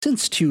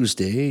Since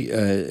Tuesday,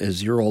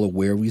 as you're all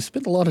aware, we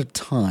spent a lot of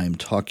time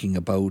talking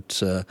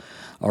about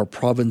our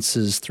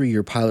province's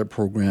 3-year pilot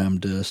program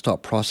to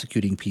stop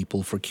prosecuting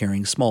people for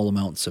carrying small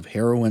amounts of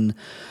heroin,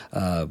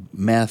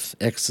 meth,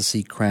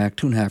 ecstasy, crack,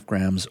 2.5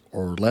 grams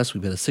or less.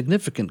 We've had a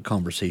significant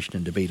conversation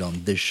and debate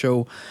on this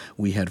show.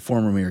 We had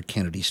former Mayor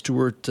Kennedy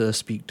Stewart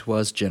speak to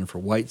us, Jennifer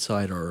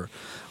Whiteside, our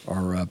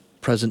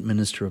present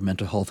Minister of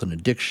Mental Health and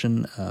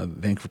Addiction,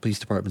 Vancouver Police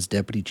Department's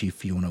Deputy Chief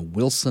Fiona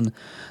Wilson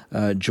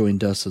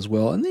joined us as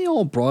well. And they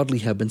all broadly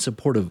have been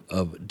supportive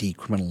of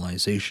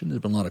decriminalization.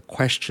 There's been a lot of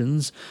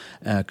questions,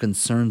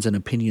 concerns, and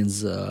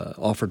opinions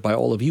offered by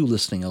all of you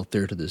listening out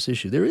there to this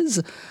issue. There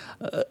is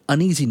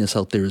uneasiness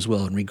out there as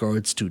well in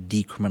regards to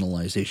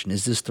decriminalization.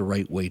 Is this the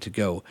right way to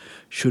go?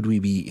 Should we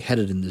be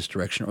headed in this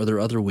direction? Are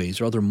there other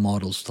ways or other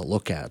models to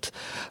look at?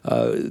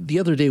 The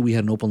other day we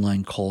had an open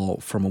line call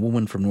from a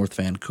woman from North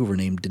Vancouver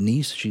named Denise.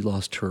 She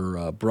lost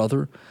her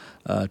brother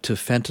to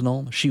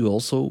fentanyl. She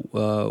also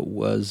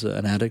was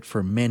an addict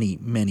for many,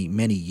 many,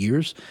 many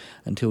years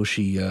until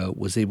she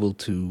was able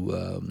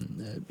to,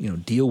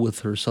 deal with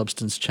her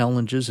substance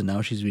challenges, and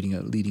now she's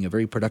leading a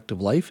very productive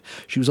life.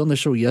 She was on the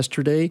show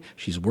yesterday.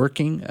 She's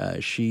working.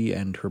 She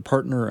and her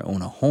partner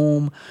own a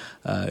home.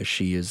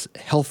 She is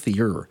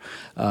healthier,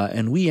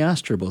 and we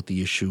asked her about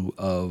the issue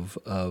of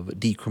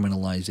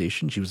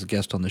decriminalization. She was a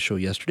guest on the show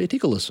yesterday.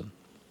 Take a listen.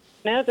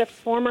 As a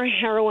former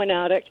heroin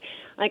addict,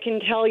 I can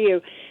tell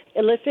you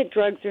illicit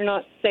drugs are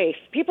not safe.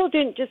 People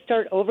didn't just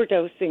start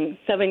overdosing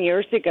 7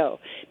 years ago.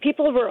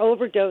 People were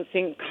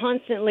overdosing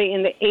constantly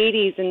in the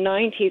 80s and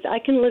 90s. I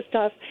can list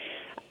off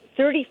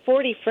 30,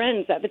 40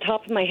 friends at the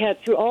top of my head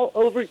who all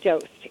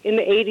overdosed in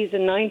the 80s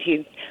and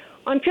 90s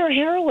on pure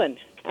heroin.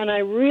 And I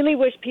really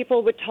wish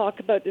people would talk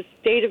about the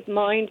state of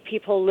mind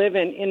people live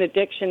in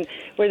addiction,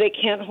 where they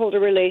can't hold a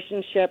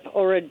relationship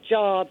or a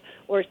job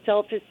or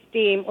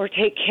self-esteem or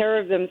take care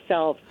of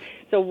themselves.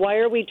 So why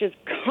are we just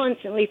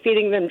constantly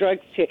feeding them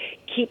drugs to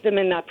keep them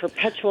in that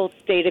perpetual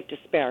state of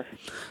despair?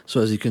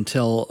 So as you can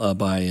tell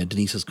by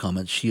Denise's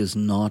comments, she is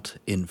not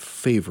in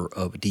favor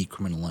of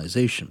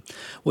decriminalization.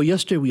 Well,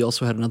 yesterday we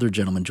also had another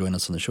gentleman join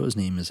us on the show. His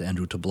name is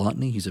Andrew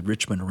Toblotny. He's a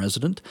Richmond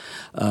resident,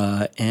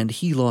 and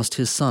he lost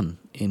his son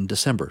in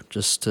December,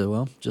 just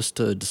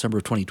December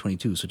of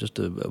 2022, so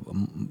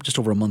just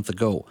over a month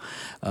ago.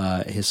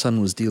 His son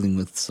was dealing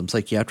with some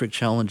psychiatric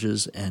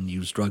challenges and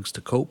used drugs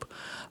to cope,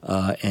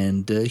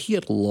 and he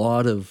had a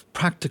lot of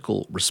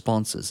practical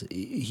responses.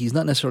 He's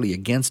not necessarily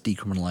against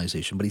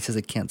decriminalization, but he says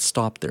it can't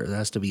stop there. There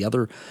has to be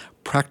other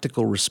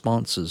practical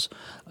responses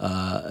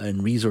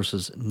and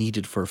resources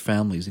needed for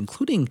families,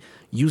 including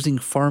using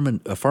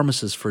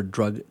pharmacists for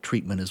drug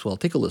treatment as well.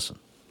 Take a listen.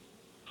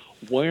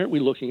 Why aren't we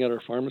looking at our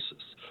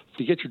pharmacists?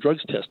 To get your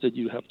drugs tested,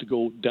 you have to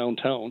go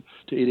downtown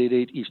to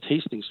 888 East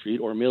Hastings Street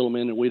or mail them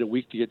in and wait a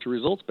week to get your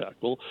results back.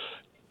 Well,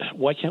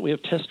 why can't we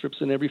have test strips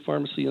in every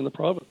pharmacy in the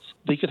province?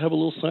 They could have a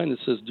little sign that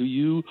says, do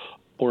you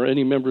or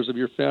any members of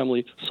your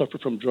family suffer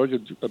from drug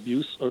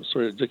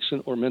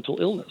addiction or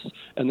mental illness?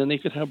 And then they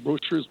could have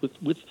brochures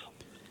with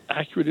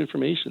accurate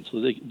information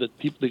so they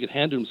could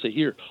hand them and say,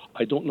 here,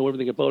 I don't know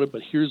everything about it,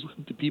 but here's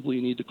the people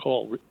you need to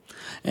call.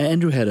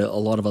 Andrew had a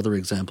lot of other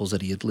examples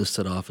that he had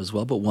listed off as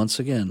well, but once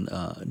again,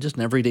 just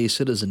an everyday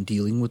citizen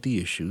dealing with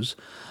the issues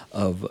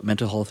of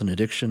mental health and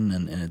addiction,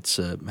 and it's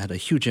had a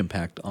huge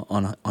impact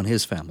on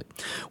his family.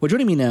 Well,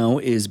 joining me now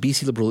is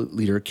BC Liberal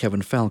leader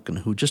Kevin Falcon,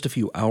 who just a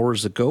few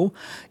hours ago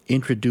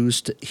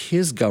introduced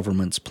his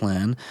government's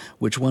plan,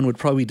 which one would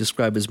probably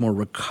describe as more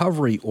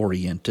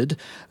recovery-oriented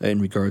in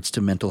regards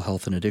to mental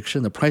health and addiction.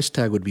 The price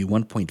tag would be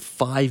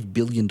 $1.5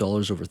 billion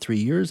over 3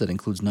 years. That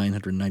includes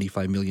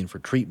 $995 million for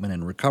treatment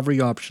and recovery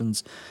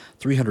options,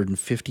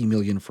 $350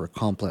 million for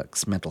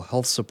complex mental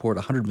health support,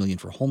 $100 million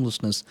for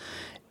homelessness,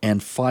 and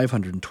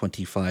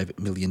 $525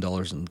 million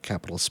in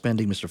capital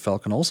spending. Mr.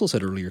 Falcon also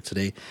said earlier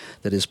today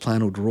that his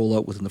plan would roll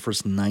out within the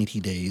first 90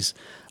 days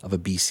of a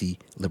BC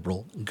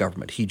Liberal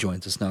government. He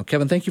joins us now.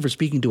 Kevin, thank you for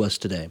speaking to us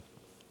today.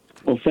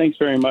 Well, thanks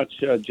very much,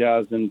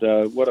 Jazz, and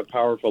what a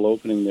powerful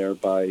opening there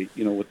by,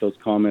 with those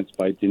comments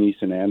by Denise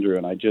and Andrew,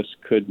 and I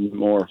just couldn't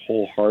more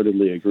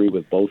wholeheartedly agree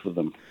with both of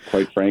them,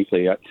 quite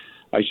frankly.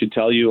 I should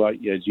tell you,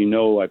 as you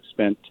know, I've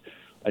spent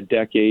a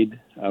decade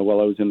while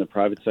I was in the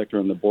private sector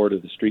on the board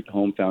of the Street to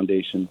Home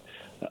Foundation,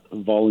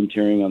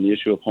 volunteering on the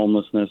issue of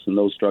homelessness and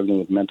those struggling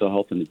with mental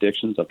health and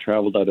addictions. I've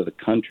traveled out of the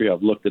country.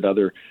 I've looked at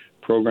other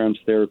programs,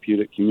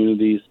 therapeutic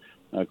communities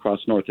across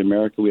North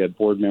America. We had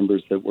board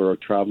members that were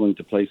traveling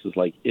to places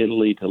like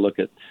Italy to look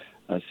at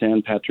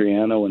San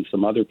Patriano and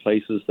some other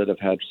places that have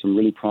had some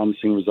really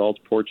promising results,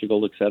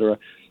 Portugal, etc.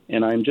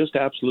 And I'm just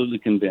absolutely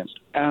convinced,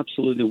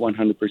 absolutely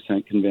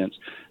 100% convinced,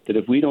 that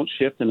if we don't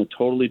shift in a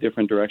totally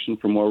different direction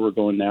from where we're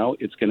going now,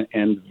 it's going to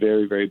end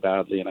very, very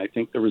badly. And I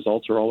think the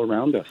results are all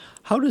around us.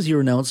 How does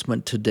your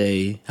announcement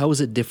today, how is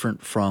it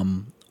different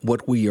from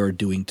what we are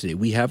doing today?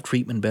 We have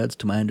treatment beds,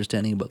 to my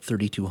understanding, about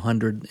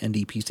 3,200.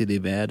 NDP say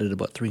they've added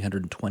about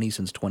 320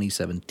 since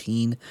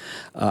 2017.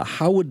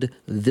 How would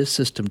this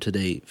system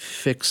today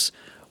fix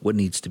what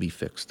needs to be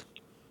fixed?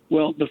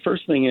 Well, the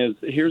first thing is,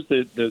 here's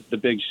the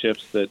big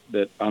shifts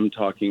that I'm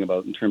talking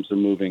about in terms of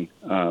moving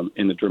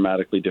in a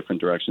dramatically different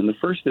direction. The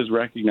first is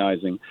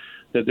recognizing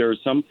that there are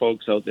some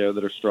folks out there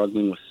that are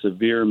struggling with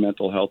severe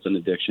mental health and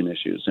addiction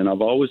issues. And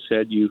I've always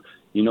said,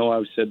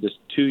 I've said this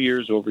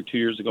over 2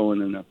 years ago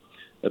in an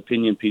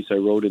opinion piece I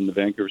wrote in the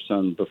Vancouver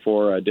Sun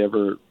before I'd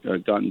ever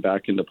gotten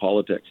back into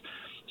politics,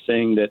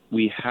 saying that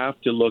we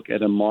have to look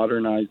at a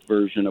modernized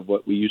version of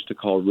what we used to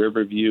call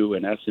Riverview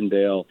and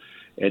Essendale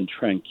and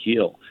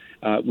Tranquil.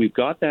 We've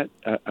got that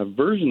a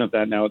version of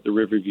that now at the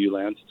Riverview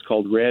lands. It's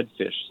called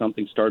Redfish,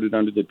 something started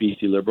under the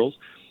BC Liberals,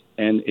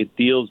 and it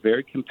deals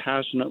very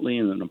compassionately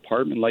in an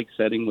apartment-like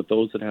setting with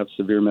those that have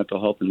severe mental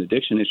health and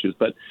addiction issues.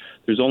 But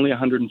there's only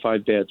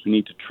 105 beds. We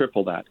need to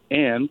triple that.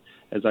 And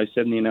as I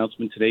said in the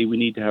announcement today, we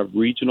need to have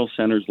regional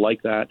centers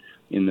like that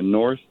in the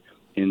north,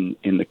 in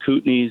the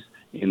Kootenays,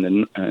 in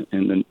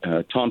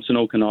the Thompson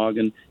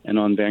Okanagan, and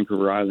on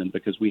Vancouver Island,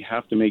 because we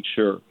have to make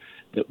sure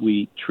that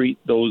we treat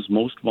those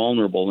most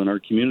vulnerable in our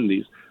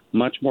communities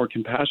much more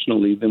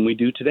compassionately than we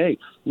do today.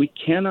 We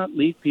cannot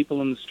leave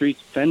people in the streets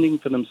fending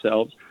for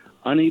themselves,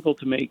 unable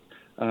to make,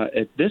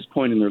 at this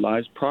point in their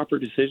lives, proper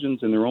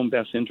decisions in their own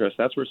best interest.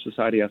 That's where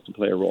society has to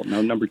play a role.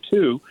 Now, number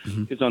two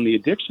is on the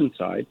addiction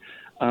side.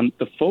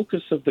 The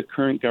focus of the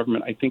current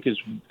government, I think, is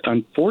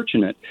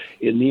unfortunate.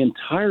 And the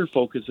entire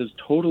focus is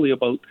totally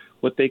about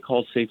what they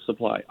call safe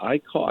supply. I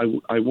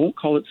won't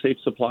call it safe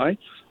supply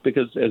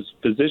because, as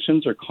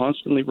physicians are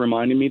constantly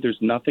reminding me,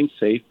 there's nothing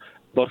safe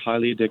about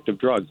highly addictive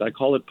drugs. I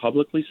call it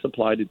publicly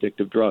supplied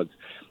addictive drugs.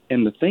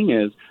 And the thing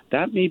is,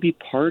 that may be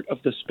part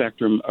of the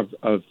spectrum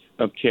of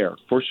care,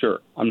 for sure.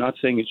 I'm not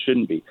saying it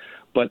shouldn't be.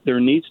 But there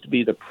needs to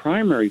be the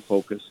primary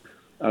focus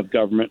of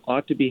government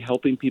ought to be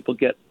helping people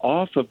get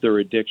off of their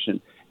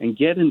addiction and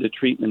get into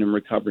treatment and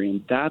recovery.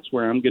 And that's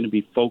where I'm going to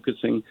be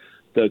focusing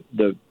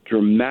the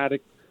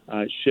dramatic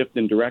shift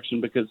in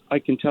direction, because I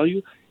can tell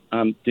you,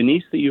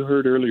 Denise, that you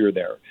heard earlier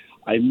there,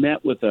 I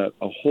met with a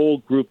whole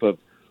group of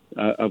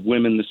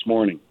women this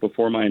morning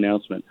before my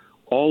announcement.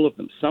 All of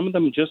them, some of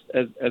them just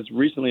as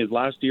recently as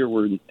last year,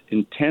 were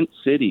in tent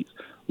cities,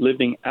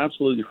 living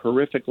absolutely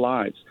horrific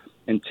lives.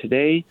 And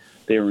today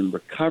they're in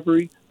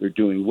recovery, they're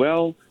doing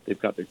well, they've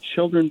got their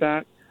children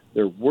back,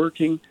 they're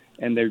working,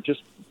 and they're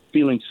just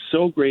feeling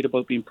so great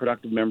about being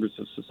productive members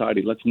of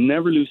society. Let's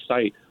never lose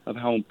sight of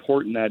how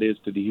important that is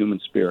to the human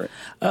spirit.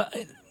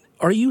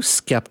 Are you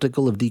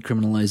skeptical of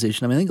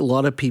decriminalization? I mean, I think a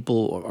lot of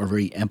people are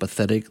very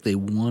empathetic. They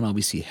want,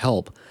 obviously,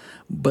 help.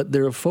 But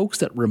there are folks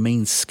that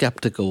remain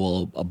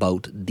skeptical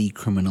about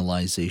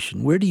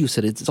decriminalization. Where do you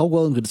sit? It's all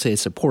well and good to say I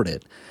support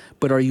it.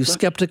 But are you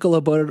skeptical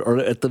about it, or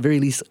at the very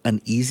least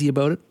uneasy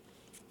about it?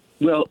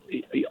 Well,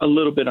 a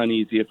little bit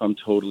uneasy, if I'm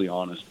totally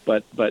honest.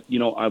 But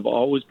I've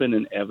always been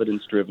an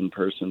evidence-driven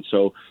person.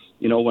 So,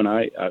 when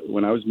I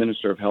was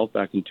Minister of Health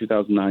back in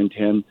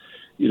 2009-10,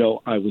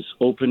 I was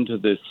open to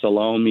the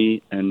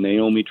Salome and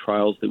Naomi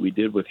trials that we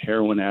did with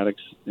heroin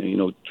addicts,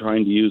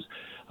 trying to use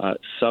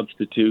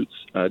substitutes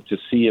to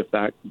see if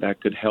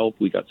that could help.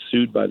 We got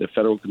sued by the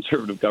federal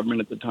conservative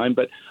government at the time,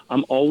 but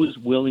I'm always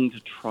willing to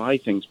try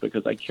things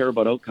because I care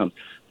about outcomes.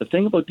 The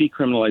thing about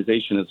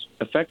decriminalization is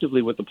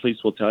effectively what the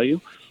police will tell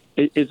you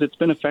is it's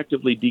been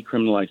effectively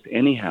decriminalized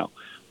anyhow.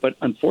 But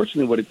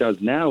unfortunately, what it does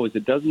now is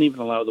it doesn't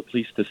even allow the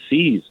police to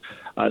seize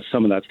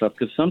some of that stuff,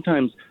 because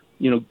sometimes,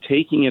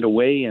 taking it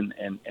away and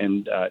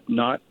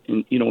not,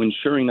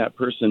 ensuring that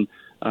person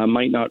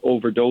might not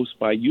overdose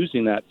by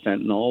using that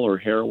fentanyl or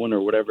heroin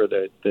or whatever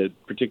the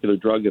particular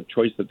drug of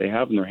choice that they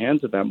have in their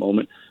hands at that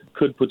moment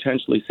could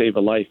potentially save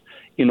a life.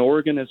 In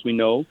Oregon, as we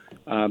know,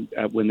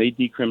 when they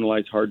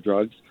decriminalized hard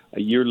drugs,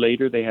 a year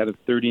later they had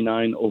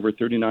over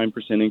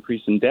 39%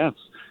 increase in deaths.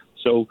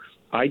 So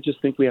I just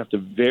think we have to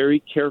very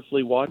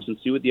carefully watch and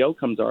see what the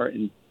outcomes are.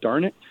 And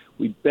darn it,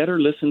 we better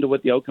listen to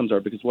what the outcomes are,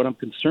 because what I'm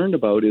concerned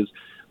about is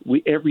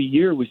every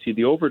year we see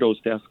the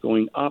overdose deaths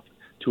going up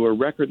to a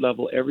record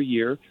level every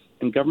year,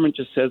 and government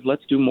just says,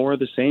 let's do more of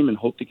the same and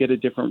hope to get a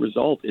different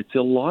result. It's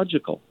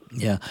illogical.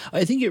 Yeah,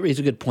 I think you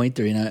raised a good point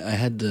there. And I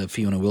had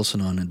Fiona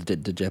Wilson on, the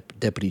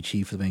Deputy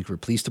Chief of the Vancouver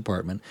Police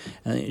Department.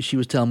 She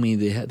was telling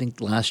me I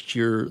think last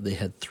year they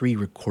had 3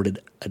 recorded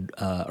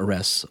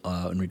arrests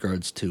in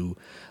regards to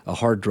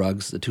hard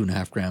drugs, the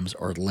 2.5 grams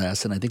or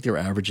less. And I think they're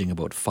averaging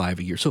about 5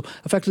 a year. So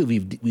effectively,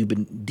 we've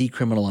been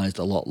decriminalized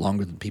a lot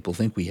longer than people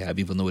think we have,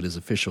 even though it is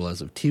official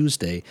as of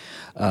Tuesday,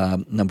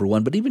 number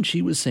one. But even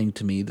she was saying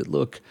to me that,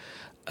 look,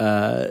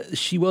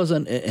 she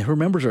wasn't. Her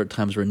members are at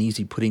times were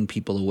uneasy putting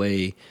people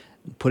away,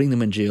 putting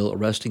them in jail,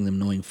 arresting them,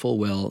 knowing full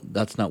well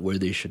that's not where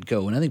they should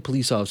go. And I think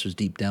police officers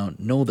deep down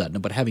know that.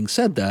 But having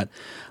said that,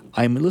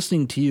 I'm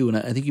listening to you, and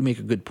I think you make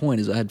a good point.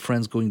 Is I had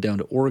friends going down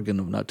to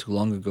Oregon not too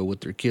long ago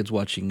with their kids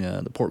watching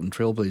the Portland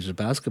Trailblazers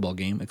basketball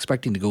game,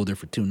 expecting to go there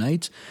for 2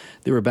 nights.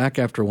 They were back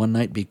after 1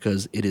 night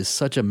because it is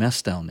such a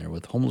mess down there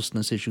with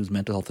homelessness issues,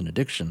 mental health, and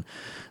addiction.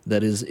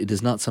 It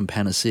is not some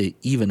panacea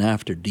even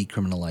after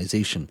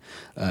decriminalization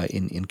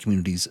in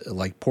communities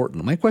like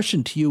Portland. My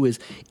question to you is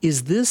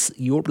this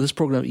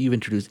program that you've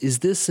introduced, is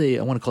this I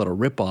want to call it a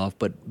ripoff,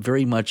 but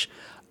very much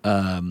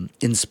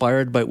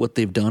inspired by what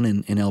they've done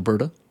in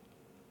Alberta?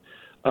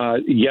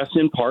 Yes,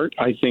 in part.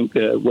 I think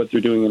what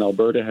they're doing in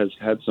Alberta has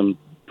had some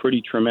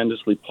pretty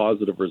tremendously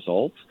positive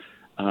results.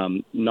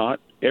 Not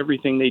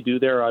everything they do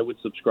there I would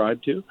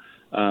subscribe to.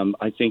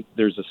 I think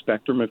there's a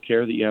spectrum of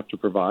care that you have to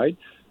provide,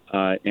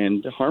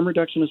 and harm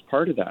reduction is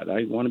part of that.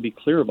 I want to be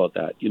clear about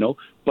that,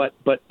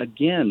 But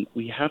again,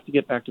 we have to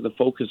get back to the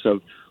focus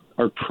of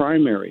our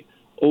primary,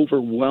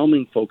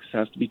 overwhelming focus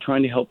has to be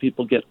trying to help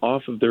people get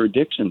off of their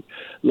addiction.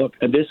 Look,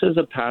 this is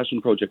a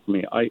passion project for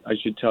me. I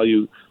should tell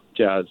you,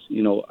 Jazz,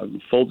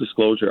 full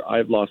disclosure,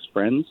 I've lost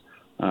friends.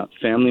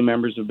 Family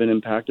members have been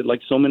impacted,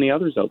 like so many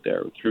others out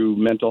there, through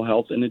mental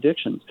health and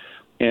addictions.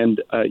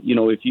 And,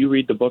 if you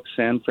read the book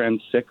San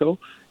Francisco,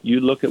 you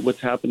look at what's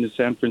happened to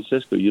San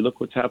Francisco, you look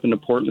what's happened to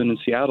Portland and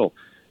Seattle.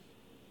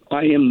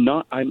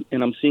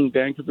 I'm seeing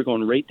Vancouver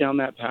going right down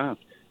that path.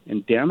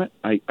 And damn it,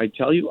 I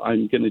tell you,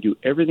 I'm going to do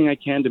everything I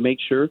can to make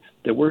sure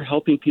that we're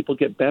helping people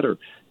get better.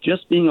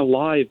 Just being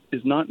alive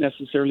is not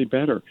necessarily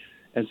better.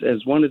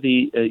 As one of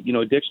the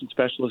addiction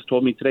specialists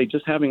told me today,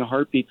 just having a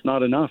heartbeat's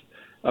not enough.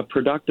 A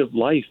productive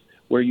life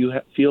where you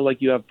feel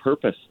like you have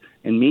purpose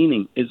and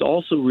meaning is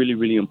also really,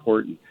 really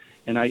important.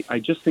 And I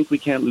just think we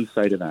can't lose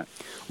sight of that.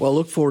 Well, I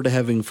look forward to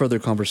having further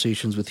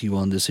conversations with you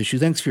on this issue.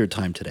 Thanks for your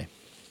time today.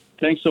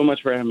 Thanks so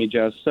much for having me,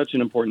 Jazz. Such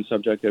an important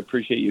subject. I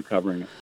appreciate you covering it.